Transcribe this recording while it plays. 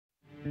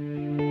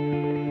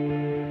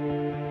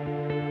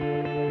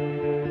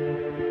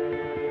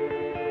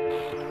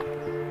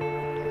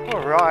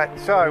Right,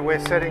 so we're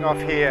setting off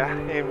here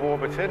in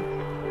Warburton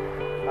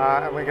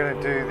and we're going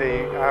to do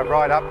the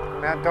ride up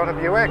Mt Donna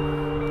Buang.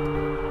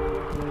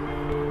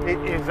 It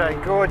is a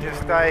gorgeous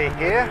day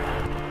here,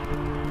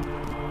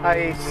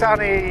 a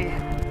sunny,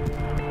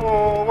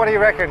 oh, what do you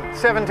reckon,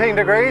 17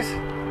 degrees?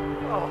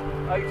 Oh,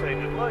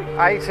 18 at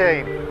least.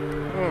 18.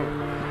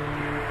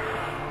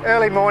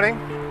 Early morning,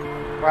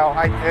 well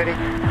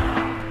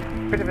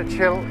 8:30, bit of a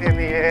chill in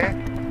the air.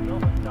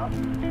 Melbourne Cup.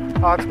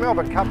 Oh, it's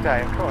Melbourne Cup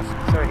Day, of course.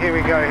 So here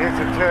we go, here's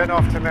a turn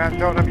off to Mt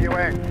Donna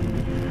Buang.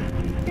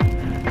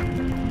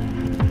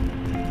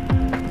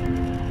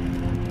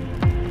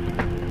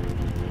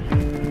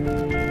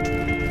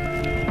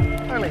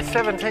 Only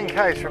 17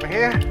 k's from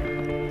here.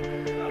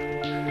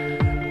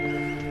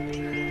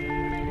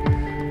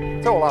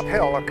 It's all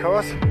uphill, of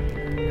course.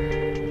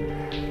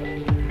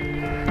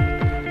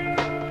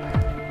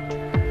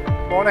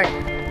 Morning.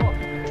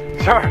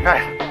 Sorry,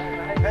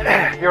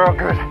 mate. You're all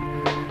good.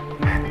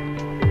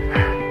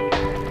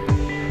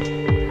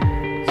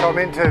 So I'm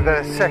into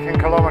the second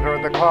kilometre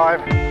of the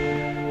climb.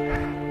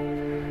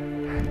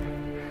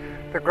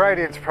 The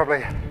gradient's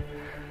probably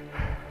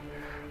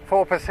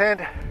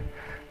 4%,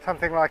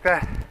 something like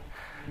that.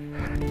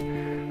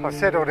 I've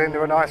settled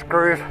into a nice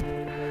groove.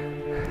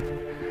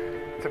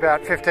 It's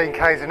about 15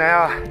 k's an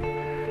hour,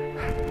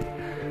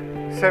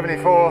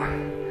 74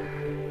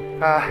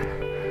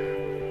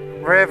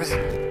 revs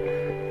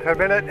per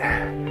minute,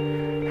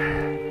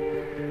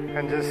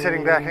 and just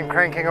sitting back and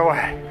cranking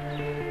away.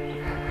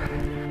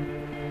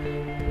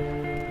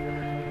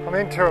 I'm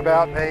into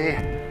about the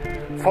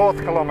 4th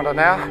kilometre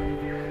now.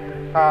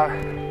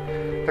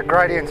 The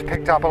gradient's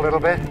picked up a little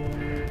bit,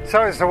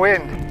 so is the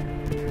wind.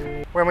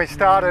 When we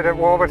started at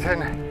Warburton,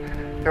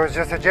 there was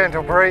just a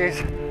gentle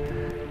breeze,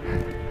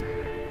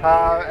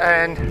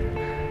 and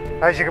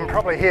as you can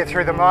probably hear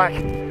through the mic,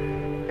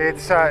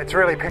 it's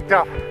really picked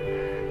up.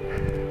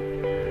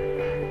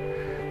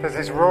 There's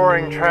this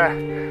roaring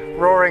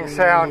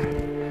sound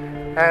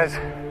as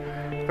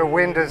the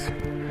wind is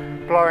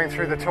blowing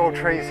through the tall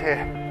trees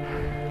here.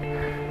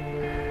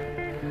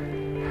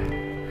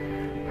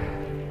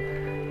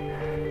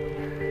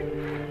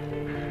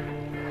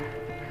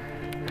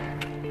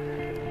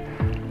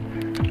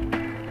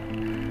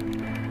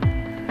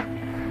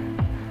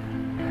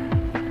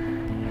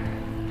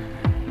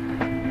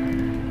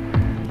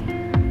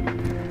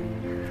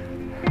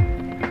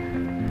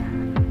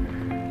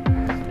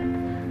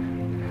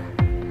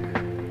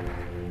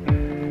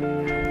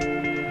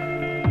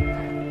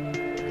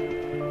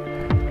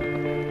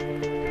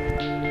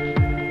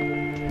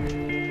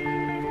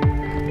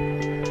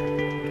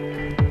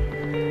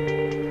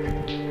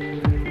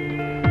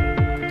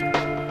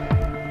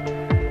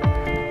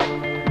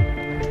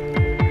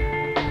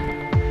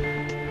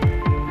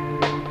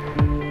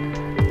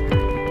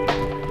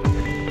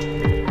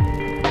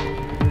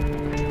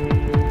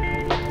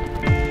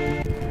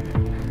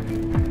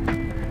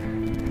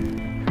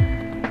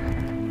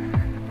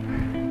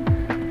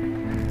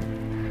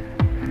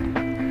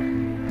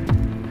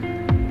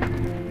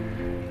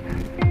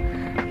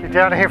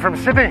 Down here from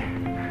Sydney?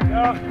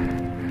 Yeah,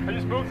 I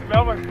just moved to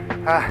Melbourne.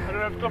 I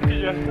don't have to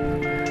yet.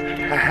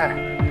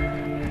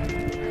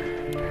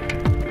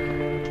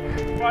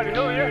 Quite a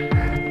hill here.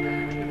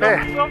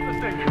 Yeah. Stop this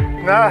thing.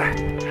 No.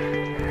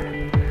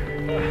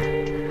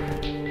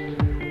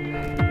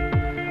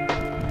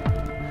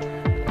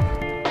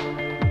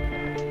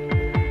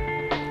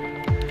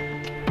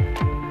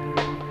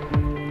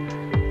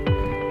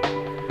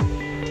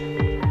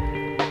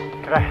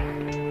 G'day.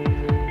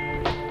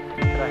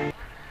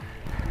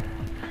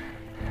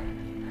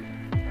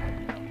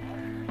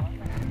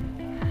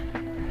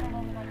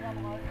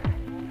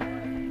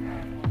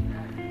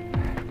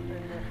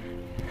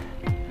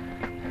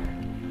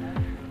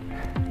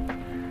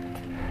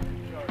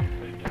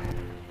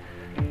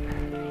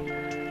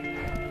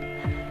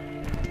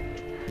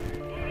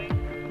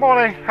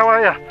 Morning, how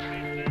are you?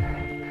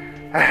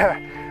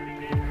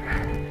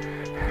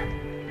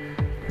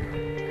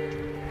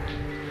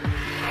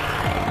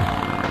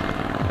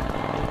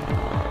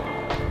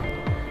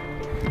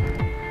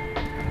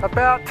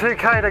 About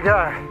 2k to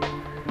go.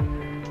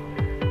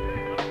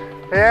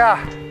 Yeah.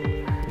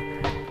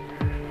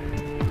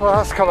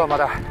 Last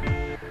kilometre.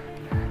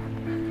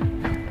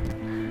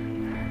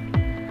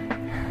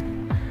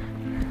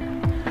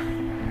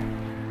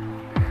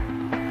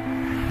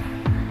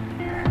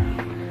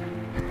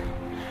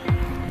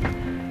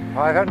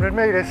 .500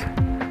 metres.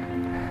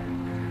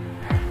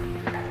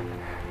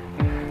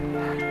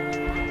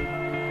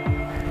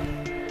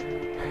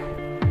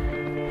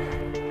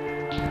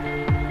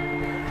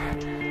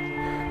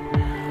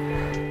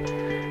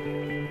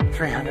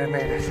 .300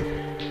 metres.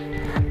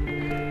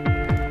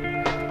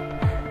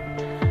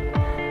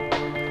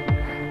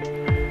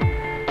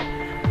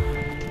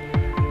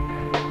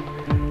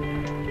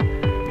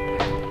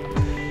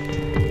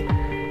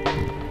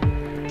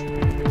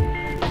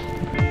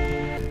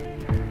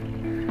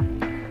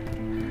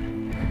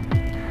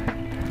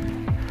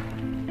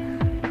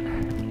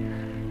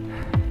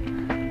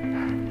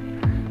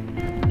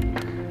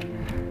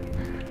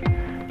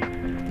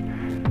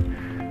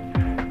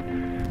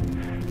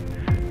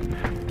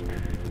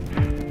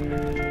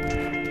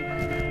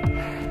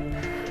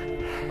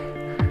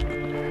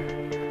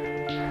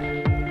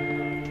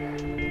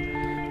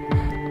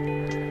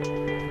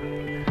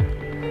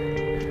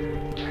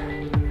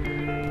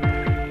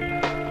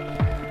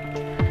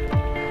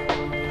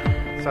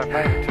 So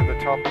made it to the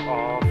top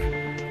of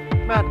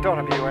Mt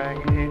Donna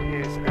Buang. It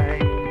is a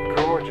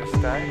gorgeous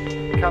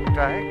day, Cup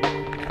Day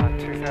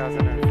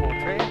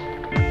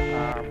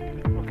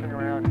 2014. Looking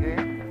around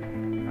here,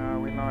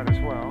 we might as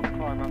well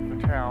climb up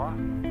the tower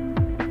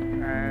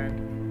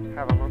and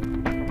have a look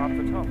from up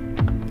the top.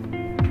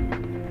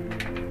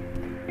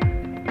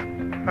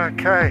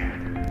 Okay,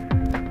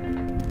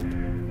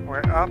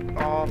 we're up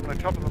on the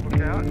top of the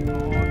lookout on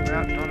Mt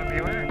Donna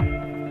Buang.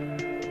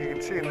 You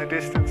can see in the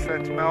distance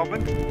that's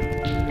Melbourne.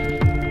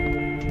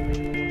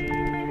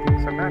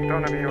 So Mt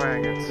Donna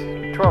Buang, it's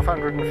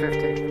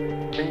 1,250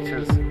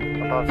 metres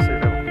above sea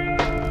level.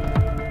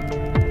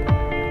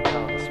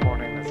 Oh, this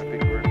morning there's a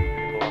big group of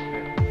people up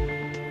there.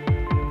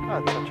 Oh,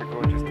 it's such a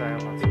gorgeous day,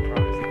 I'm not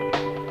surprised.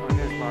 Oh,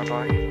 here's my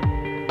bike.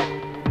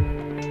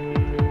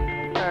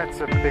 That's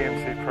a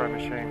BMC Pro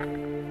machine.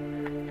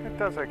 It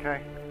does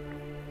okay.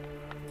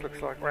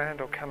 Looks like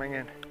Randall coming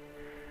in.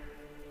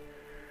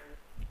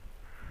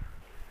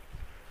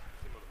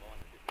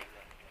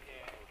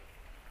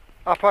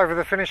 Up over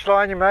the finish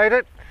line, you made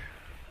it.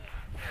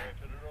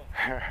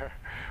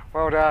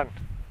 Well done.